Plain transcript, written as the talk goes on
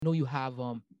know you have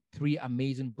three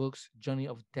amazing books: Journey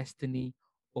of Destiny,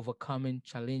 Overcoming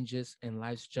Challenges in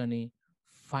Life's Journey.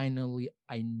 Finally,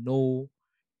 I know,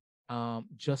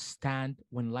 just stand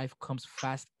when life comes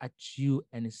fast at you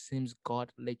and it seems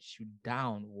God lets you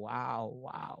down. Wow,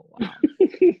 wow, wow.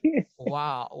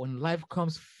 Wow. When life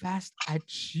comes fast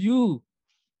at you.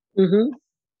 Mhm.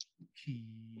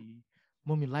 Gee,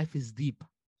 mommy, life is deep.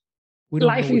 We don't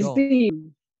Life know it is all. deep.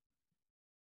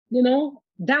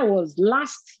 That was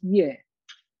last year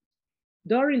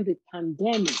during the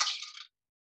pandemic.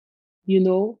 You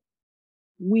know,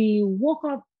 we woke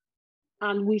up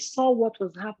and we saw what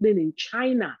was happening in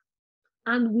China.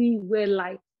 And we were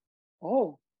like,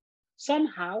 oh,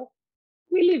 somehow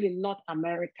we live in North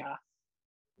America,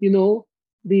 you know,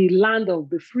 the land of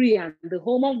the free and the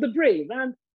home of the brave.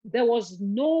 And there was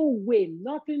no way,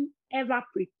 nothing ever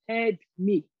prepared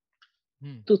me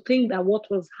Hmm, to think that what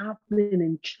was happening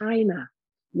in China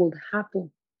would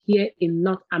happen here in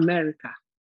North America.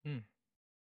 hmm.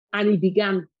 And it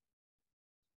began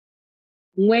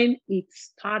when it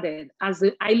started.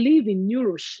 I live in New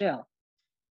Rochelle,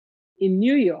 in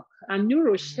New York, and New Mm.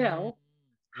 Rochelle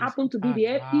It's happened to be hard. the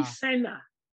Wow. epicenter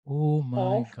Oh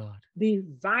my of God. the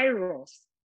virus.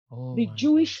 Oh The my God.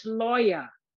 Jewish lawyer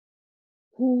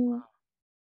who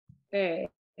uh,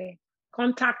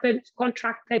 contracted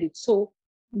it. So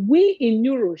we in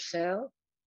New Rochelle,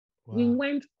 we Wow.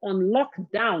 went on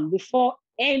lockdown before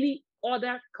any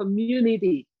other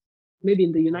community, maybe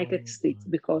in the Oh United States, my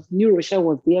God. because New Rochelle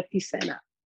was the epicenter.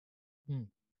 Hmm.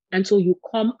 And so you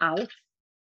come out,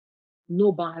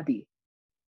 nobody.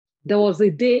 There was a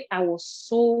day I was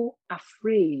so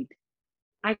afraid.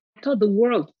 I thought the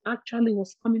world actually was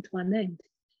coming to an end.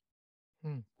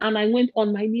 Hmm. And I went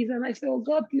on my knees and I said, oh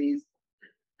God, please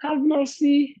have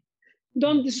mercy. Hmm.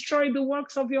 Don't destroy the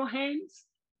works of your hands.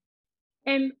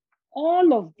 And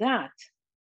all of that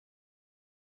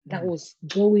Hmm. was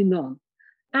going on.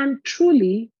 And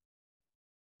truly,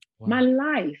 my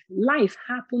Wow. life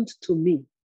happened to me.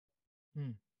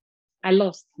 Hmm. I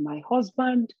lost my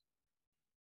husband.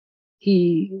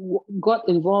 He got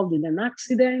involved in an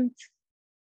accident,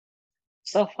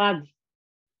 suffered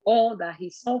all that he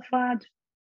suffered.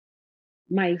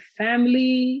 My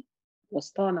family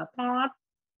was torn apart,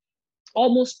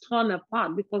 almost torn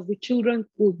apart because the children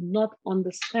could not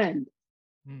understand.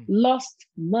 Hmm. Lost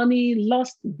money,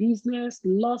 lost business,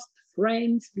 lost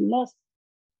friends, lost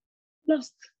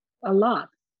a lot.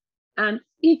 And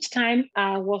each time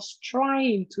I was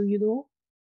trying to,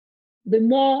 the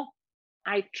more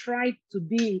I tried to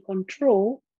be in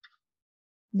control,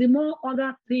 the more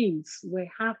other things were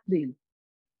happening.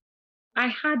 I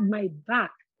had my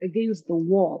back against the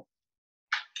wall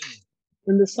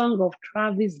Hmm. in the song of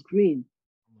Travis Green,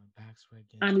 My backs were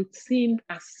against and the it seemed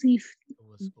as if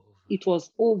wall. It was over. it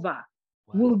was over.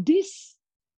 Wow. Will this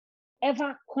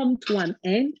ever come to an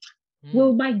end? Hmm.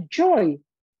 Will my joy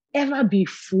ever be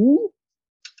full?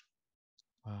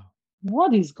 Wow.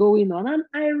 What is going on?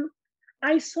 And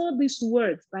I saw these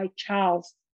words by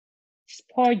Charles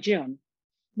Spurgeon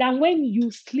that when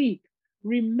you sleep,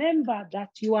 remember that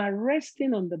you are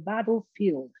resting on the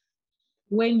battlefield.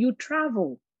 When you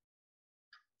travel,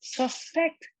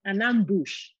 suspect an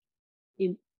ambush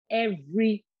in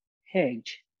every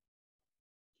hedge.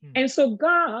 Hmm. And so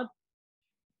God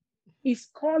is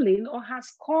calling or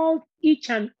has called each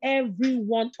and every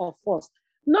one of us,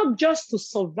 not just to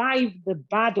survive the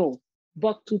battle,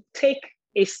 but to take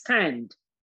a stand.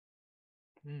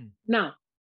 Hmm. Now,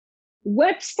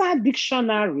 Webster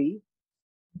Dictionary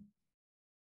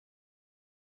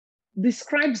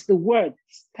describes the word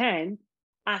stand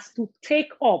as to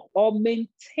take up or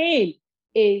maintain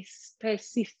a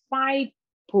specified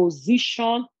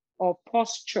position or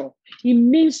posture. It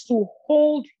means to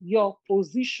hold your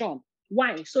position.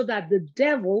 Why? So that the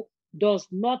devil does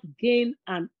not gain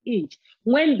an inch.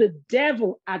 When the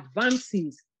devil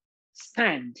advances,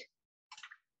 stand.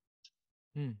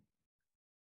 Hmm.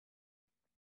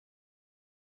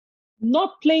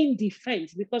 Not playing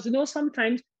defense, because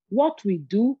sometimes what we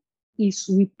do is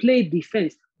we play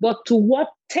defense, but to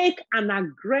what take an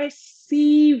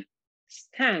aggressive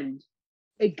stand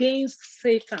against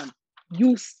Satan.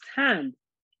 You stand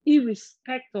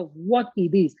irrespective of what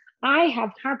it is. I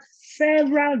have had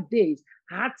several days.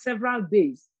 I had several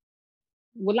days.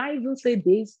 Will I even say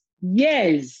days?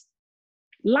 Years.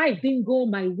 Life didn't go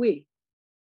my way.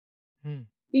 Hmm.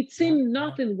 It Yeah. seemed Yeah.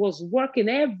 nothing was working.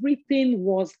 Everything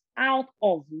was out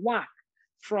of whack.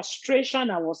 Frustration.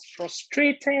 I was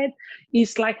frustrated.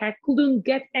 It's like I couldn't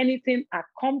get anything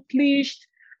accomplished.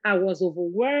 I was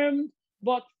overwhelmed,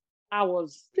 but I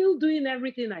was still doing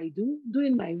everything I do,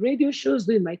 doing my radio shows,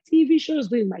 doing my TV shows,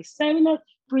 doing my seminars,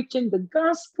 preaching the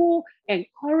gospel,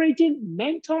 encouraging,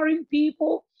 mentoring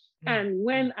people. And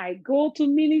when I go to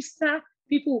minister,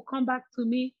 people will come back to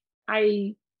me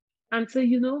and say,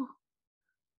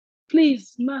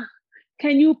 please, ma,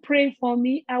 can you pray for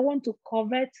me? I want to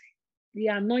covet the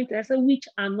anointing. I said, which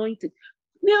anointing?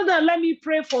 Nilda, let me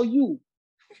pray for you.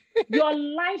 Your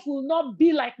life will not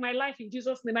be like my life in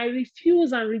Jesus' name. I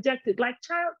refuse and reject it. Like,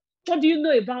 child, what do you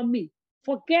know about me?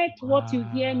 Forget what you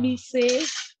hear me say.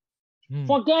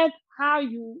 Forget how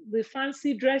the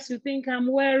fancy dress you think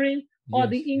I'm wearing or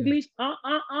the English.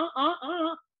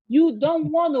 You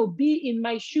don't want to be in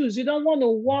my shoes. You don't want to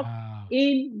walk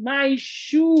in my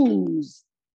shoes.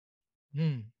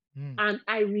 And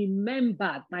I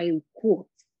remembered my quote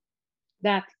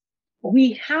that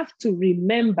we have to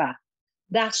remember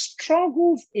that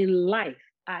struggles in life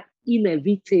are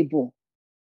inevitable,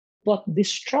 but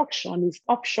destruction is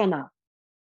optional.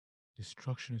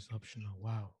 Destruction is optional.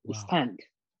 Wow. You stand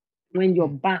when your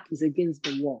back is against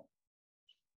the wall.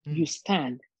 You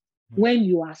stand when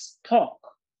you are stuck.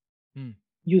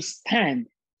 You stand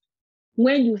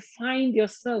when you find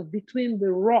yourself between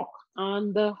the rock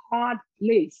and the hard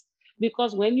place.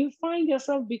 Because when you find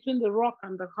yourself between the rock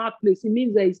and the hard place, it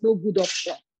means there is no good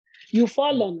option. You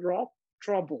fall on rock,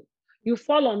 trouble. You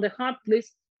fall on the hard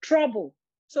place, trouble.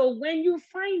 So when you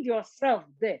find yourself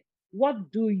there,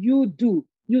 what do?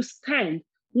 You stand.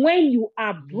 When you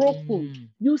are broken,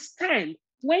 you stand.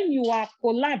 When you are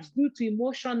collapsed due to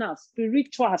emotional,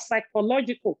 spiritual,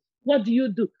 psychological, what do?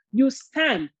 You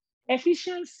stand.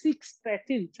 Ephesians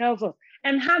 6:13 tells us,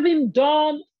 and having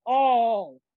done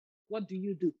all, what do?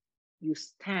 You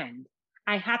stand.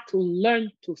 I had to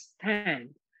learn to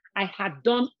stand. I had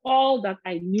done all that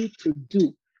I knew to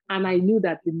do, and I knew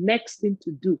that the next thing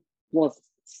to do was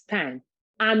stand.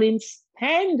 And in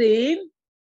standing,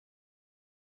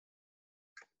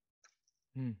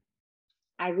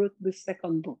 I wrote the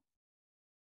second book.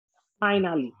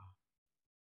 Finally,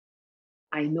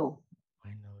 I know.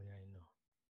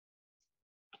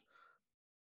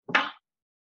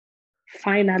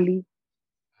 Finally,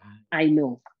 I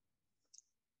know.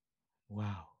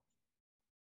 Wow.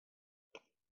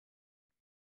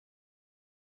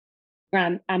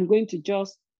 And I'm going to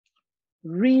just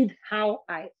read how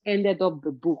I ended up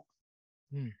the book.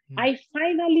 I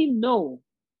finally know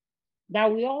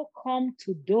that we all come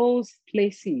to those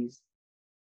places.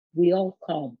 We all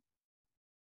come.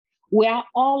 We are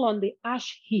all on the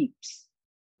ash heaps.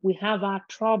 We have our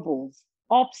troubles,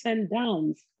 ups and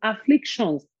downs,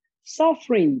 afflictions,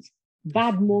 sufferings,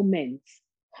 bad moments,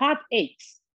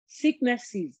 heartaches,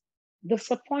 sicknesses,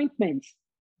 disappointments,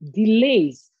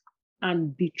 delays,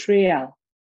 and betrayal.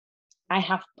 I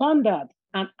have pondered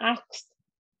and asked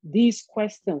these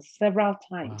questions several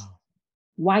times. Wow.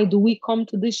 Why do we come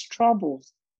to these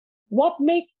troubles? What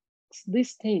makes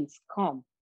these things come?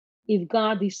 If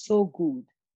God is so good,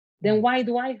 then why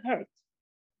do I hurt?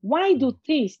 Why do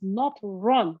things not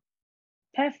run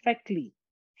perfectly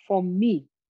for me,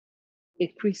 a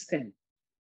Christian?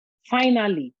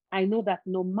 Finally, I know that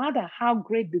no matter how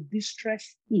great the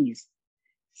distress is,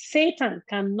 Satan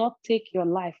cannot take your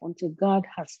life until God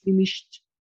has finished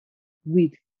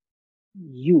with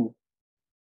you.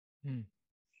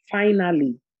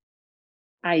 Finally,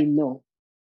 I know.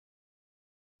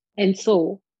 And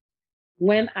so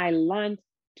when I learned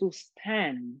to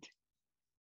stand,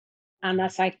 and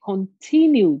as I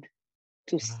continued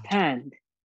to stand,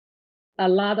 a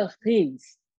lot of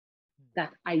things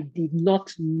that I did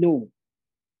not know,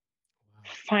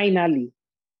 finally,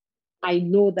 I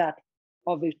know that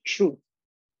of a truth.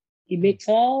 He makes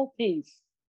all things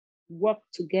work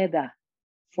together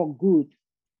for good,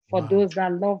 for those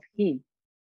that love him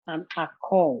and are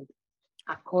called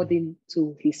according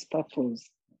to his purpose.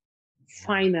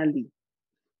 Finally,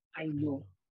 I know.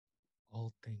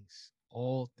 All things.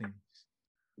 All things.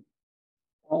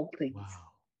 All things. Wow.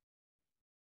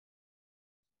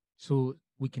 So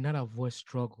we cannot avoid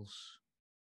struggles.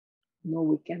 No,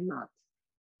 we cannot.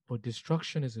 But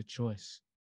destruction is a choice.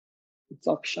 It's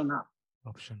optional.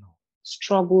 Optional.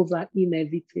 Struggles are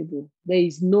inevitable. There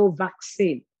is no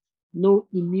vaccine, no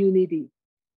immunity,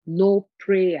 no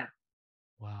prayer.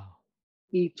 Wow.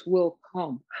 It will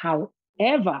come.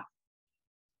 However,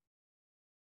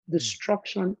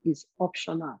 destruction is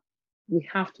optional. We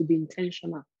have to be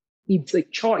intentional. It's a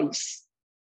choice.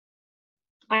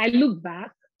 I look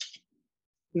back,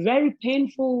 very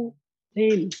painful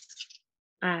things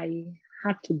I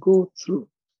had to go through,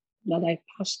 that I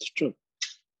passed through.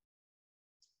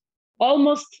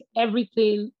 Almost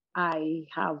everything I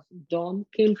have done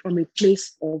came from a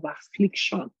place of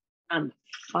affliction and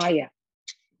fire.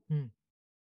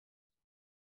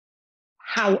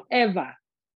 However,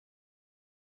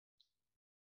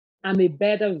 I'm a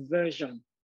better version.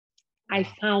 I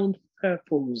Wow. found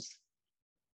purpose.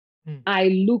 Mm. I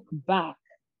look back,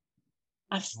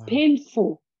 as Wow.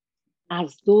 painful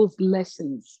as those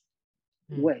lessons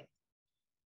Mm. were,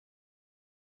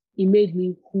 it made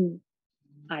me who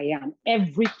I am.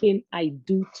 Everything I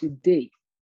do today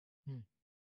Mm.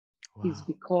 is Wow.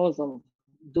 because of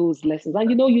those lessons. And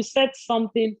you know, you said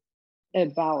something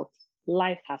about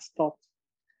life has taught.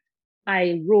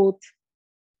 I wrote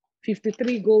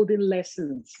 53 golden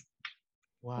lessons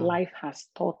Wow. life has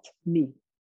taught me.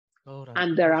 Oh, that's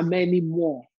And there are beautiful. many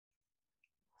more.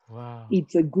 Wow.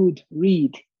 It's a good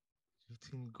read.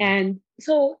 15 gold. And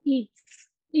so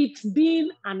it's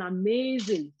been an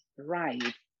amazing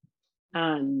ride.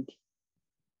 And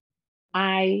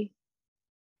I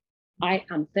I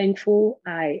am thankful.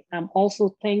 I am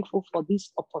also thankful for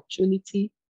this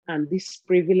opportunity and this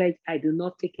privilege. I do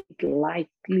not take it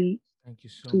lightly Thank you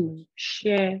so much. to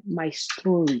share my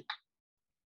story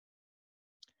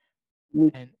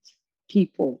with And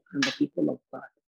people and the people of God.